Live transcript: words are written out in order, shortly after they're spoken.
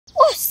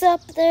What's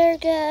up there,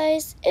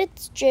 guys?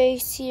 It's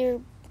Jace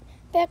here,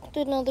 back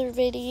with another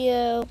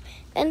video.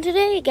 And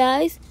today,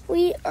 guys,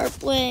 we are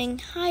playing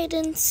hide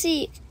and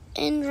seek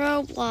in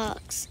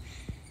Roblox.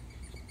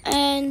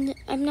 And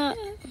I'm not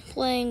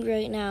playing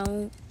right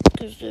now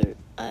because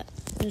I'm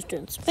just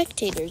doing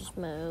spectators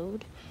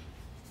mode.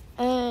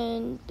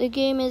 And the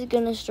game is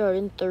gonna start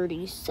in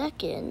 30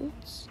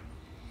 seconds.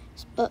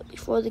 But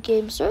before the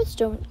game starts,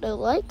 don't forget to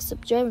like,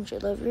 subscribe, and share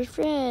with your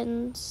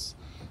friends.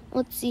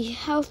 Let's see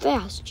how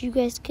fast you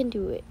guys can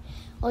do it.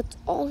 Let's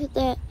all hit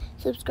that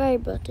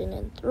subscribe button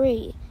in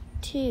 3,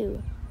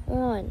 2,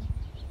 1.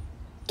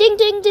 Ding,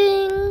 ding,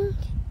 ding!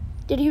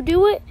 Did you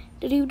do it?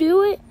 Did you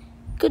do it?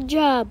 Good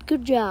job,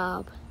 good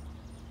job.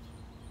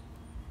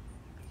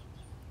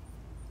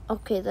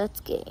 Okay, that's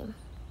game.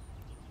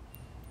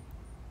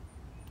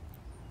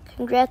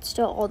 Congrats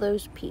to all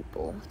those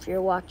people if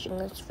you're watching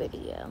this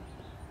video.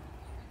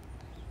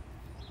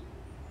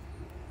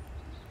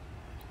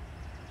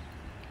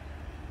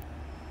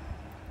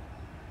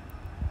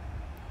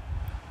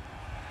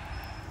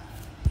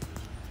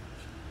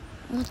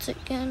 What's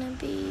it gonna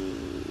be?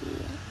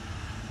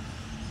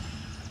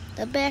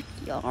 The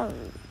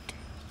backyard.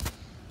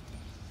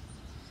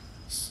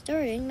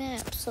 Starting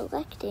map,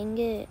 selecting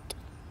it.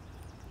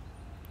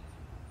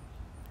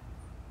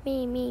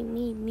 Me.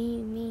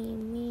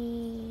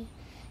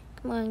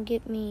 Come on,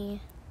 get me.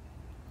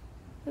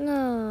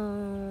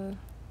 No.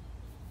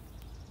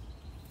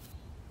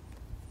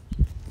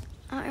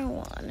 I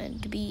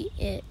wanted to be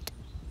it.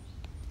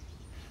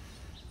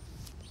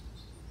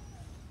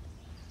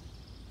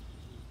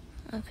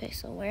 Okay,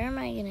 so where am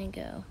I gonna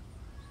go?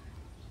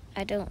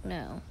 I don't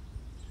know.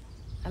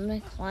 I'm gonna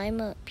climb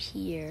up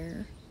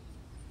here.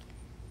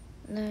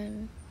 And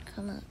then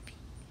come up.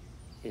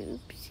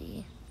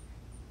 Oopsie.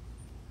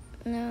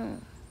 No.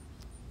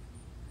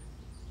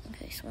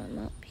 Okay, so I'm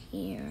up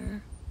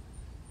here.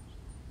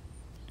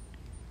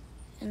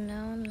 And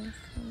now I'm gonna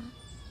come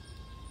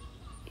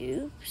up.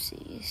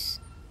 Oopsies.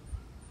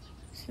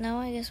 So now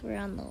I guess we're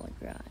on the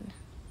run.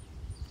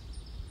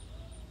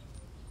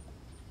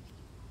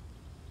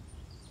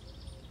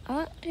 I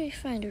want to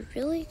find a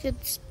really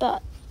good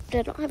spot, but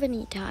I don't have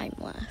any time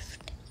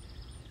left.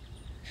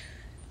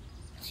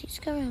 She's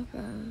coming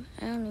from,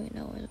 I don't even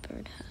know where the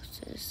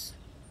birdhouse is.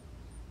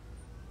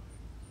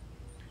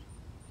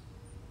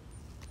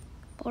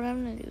 But what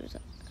I'm going to do is,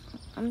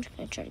 I'm just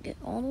going to try to get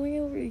all the way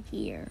over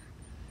here.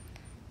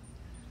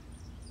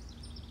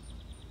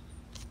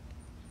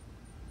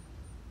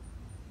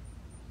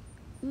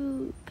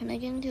 Ooh, can I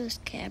get into this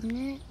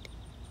cabinet?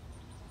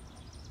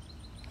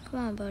 Come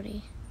on,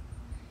 buddy.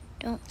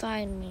 Don't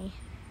find me.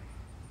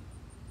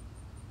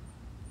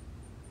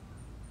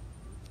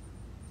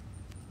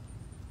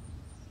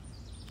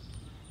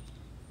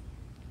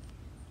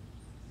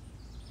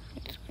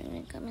 It's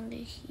gonna come into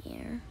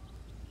here.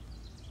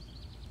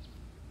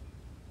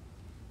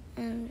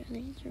 Under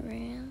these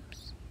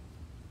ramps.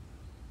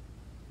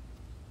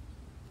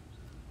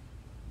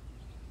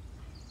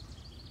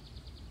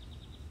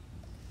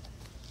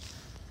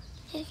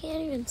 I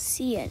can't even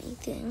see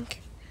anything.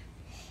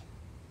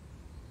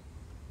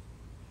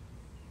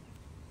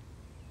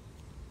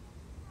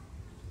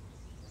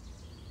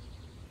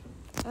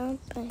 Oh,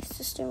 my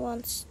sister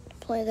wants to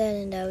play that,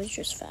 and I was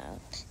just found.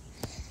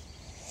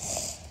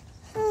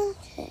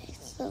 Okay,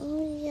 so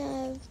we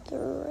have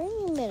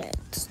 3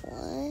 minutes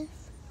left.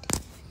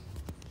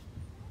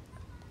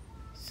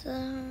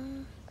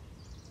 So,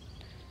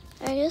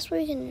 I guess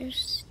we can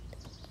just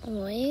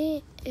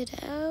wait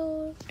it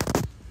out.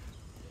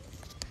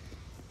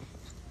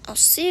 I'll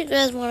see you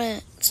guys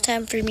when it's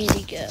time for me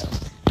to go.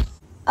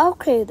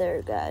 Okay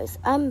there, guys,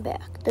 I'm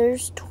back.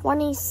 There's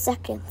 20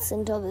 seconds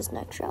until this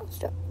next round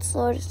starts,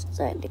 so I just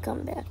decided to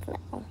come back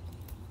now.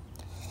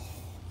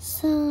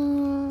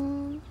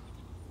 So,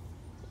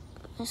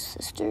 my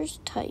sister's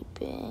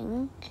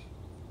typing.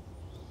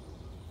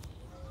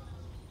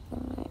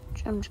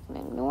 Which I'm just going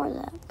to ignore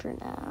that for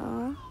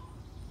now.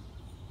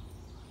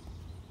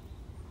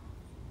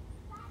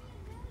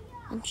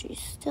 And she's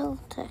still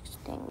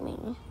texting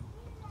me.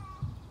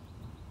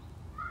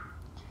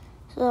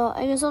 So,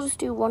 I guess I'll just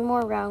do one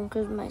more round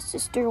because my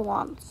sister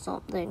wants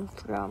something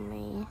from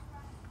me.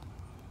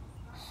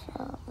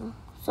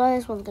 So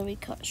this one's going to be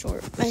cut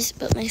short.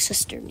 But my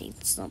sister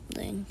needs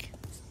something.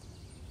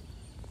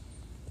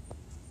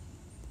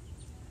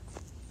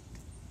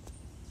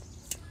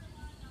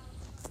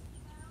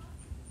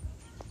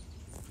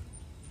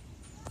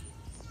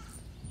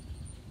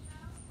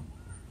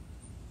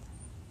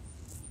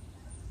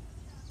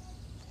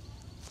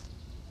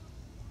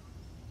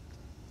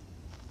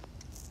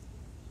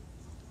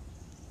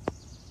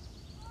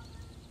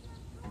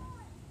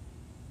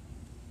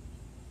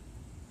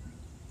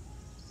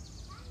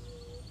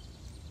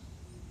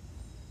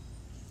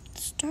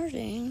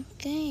 Starting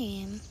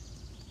game.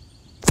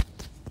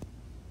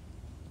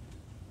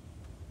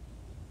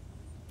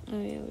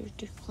 Oh yeah, we have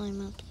to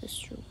climb up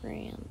this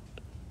ramp.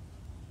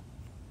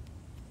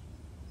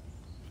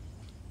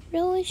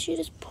 Really? She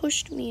just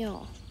pushed me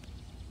off.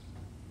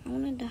 I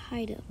wanted to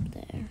hide up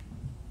there.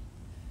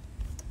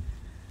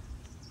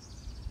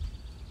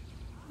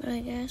 But I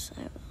guess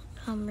I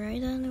will come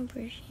right on over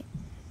here.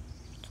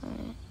 So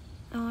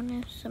I want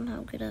to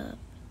somehow get up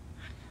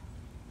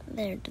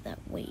there to that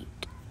weight.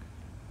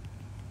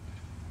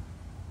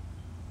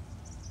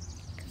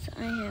 Because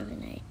I have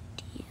an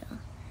idea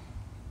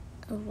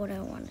of what I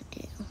want to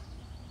do.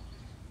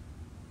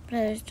 But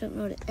I just don't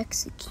know how to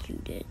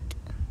execute it.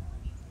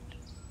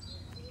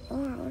 Or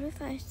what if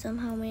I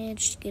somehow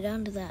manage to get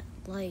onto that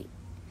light?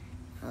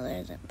 Oh, that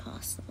isn't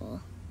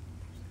possible.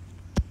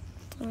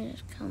 Let me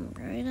just come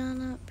right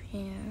on up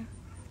here.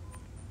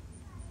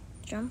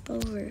 Jump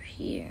over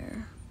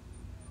here.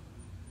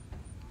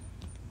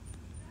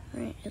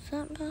 Right, is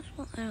that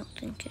possible? I don't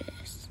think it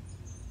is.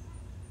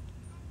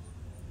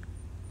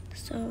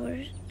 So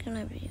we're just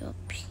gonna be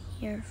up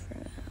here for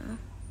now.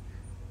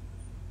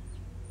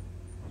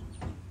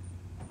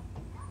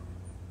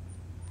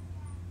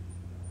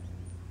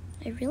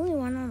 I really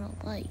want on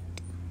a light.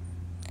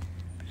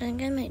 But I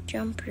think I might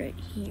jump right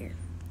here.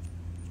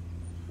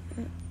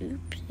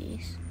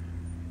 Oopsies.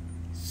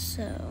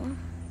 So,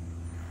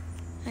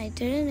 I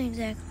didn't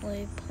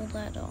exactly pull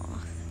that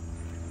off.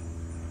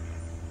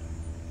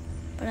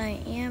 But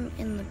I am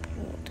in the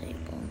pool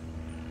table.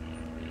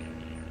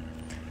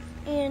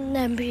 And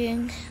I'm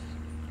being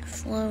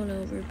flown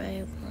over by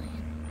a plane.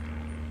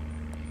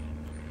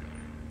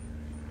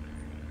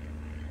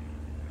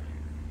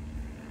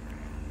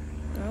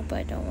 Nope,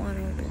 I don't want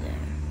over there.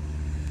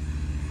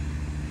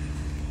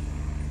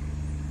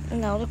 And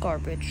now the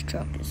garbage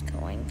truck is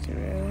going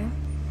through.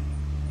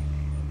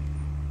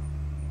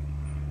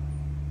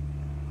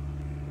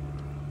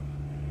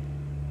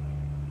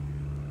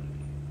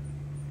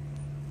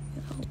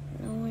 Nope,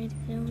 no way to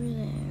get over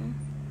there.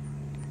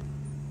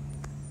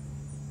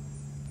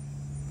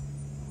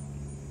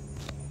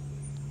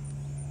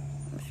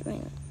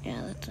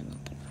 Yeah, that's another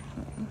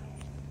one.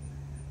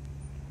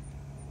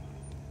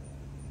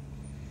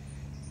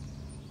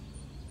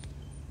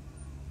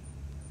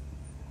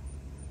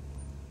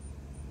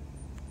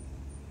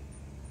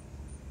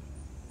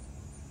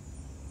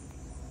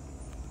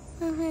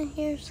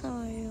 Here's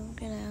how you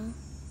get out.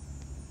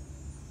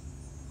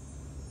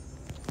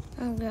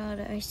 Oh god,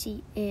 I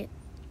see it.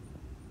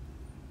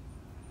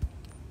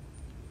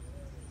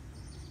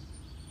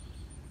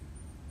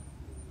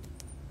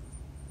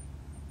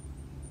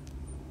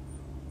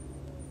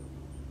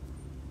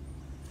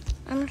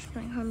 I'm just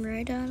gonna come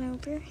right on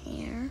over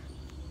here.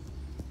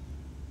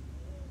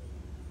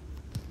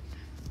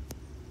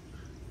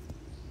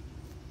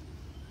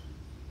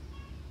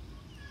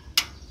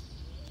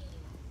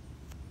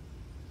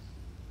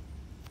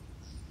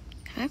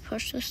 Can I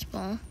push this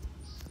ball?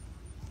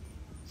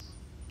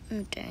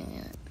 Oh, dang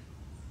it.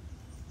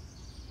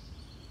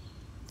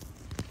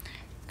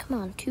 Come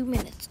on, 2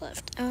 minutes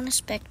left. I want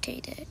to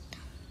spectate it.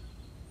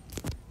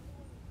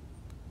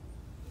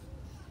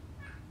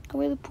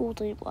 Go to the pool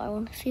table. I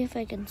want to see if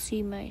I can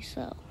see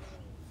myself.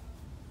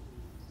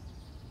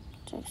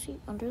 It's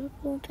actually under the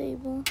pool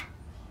table.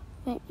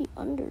 Might be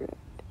under it.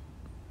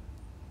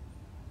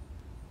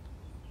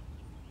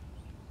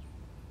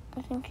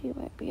 I think he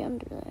might be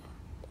under there.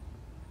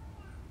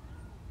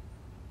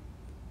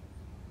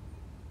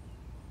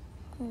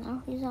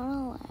 Now he's on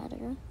a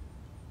ladder.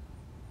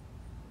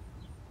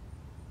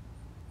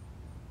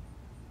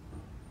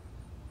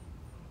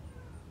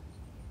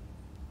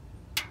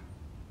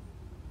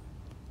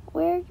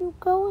 Where are you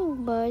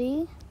going,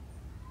 buddy?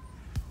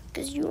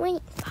 Because you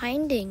ain't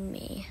finding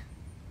me.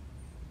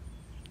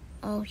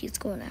 Oh, he's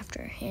going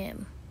after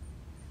him.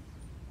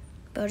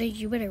 Buddy,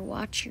 you better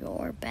watch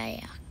your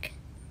back.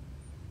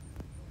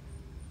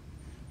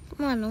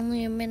 Come on,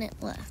 only a minute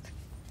left.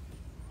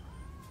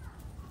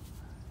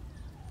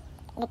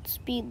 Let's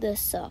speed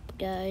this up,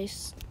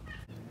 guys.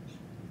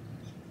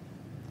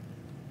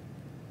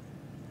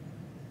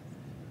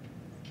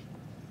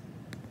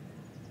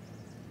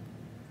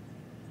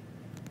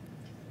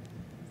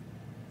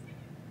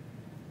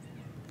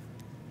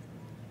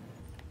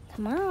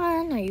 Come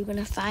on, are you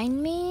gonna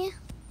find me?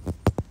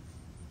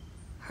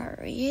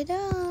 Hurry it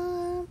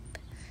up.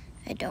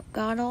 I don't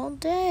got all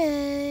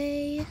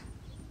day.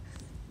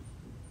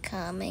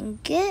 Come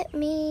and get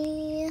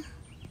me.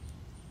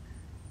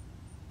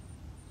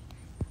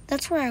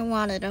 That's where I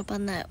wanted, up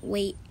on that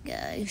weight,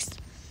 guys.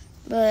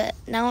 But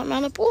now I'm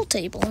on a pool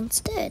table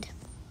instead.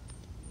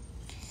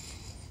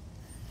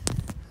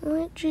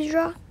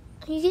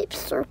 He keeps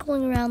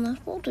circling around this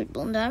pool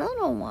table, and I don't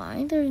know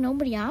why. There's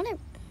nobody on it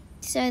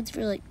besides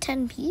for like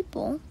 10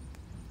 people.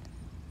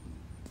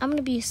 I'm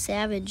gonna be a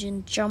savage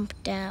and jump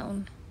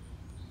down.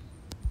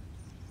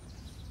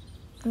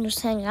 And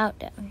just hang out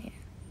down here.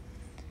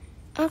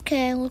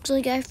 Okay, looks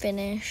like I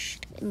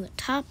finished in the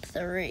top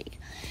 3.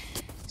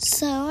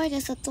 So, I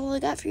guess that's all I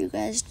got for you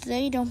guys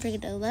today. Don't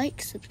forget to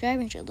like, subscribe,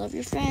 and share, love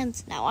your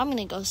friends. Now I'm going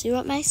to go see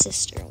what my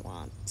sister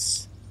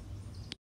wants.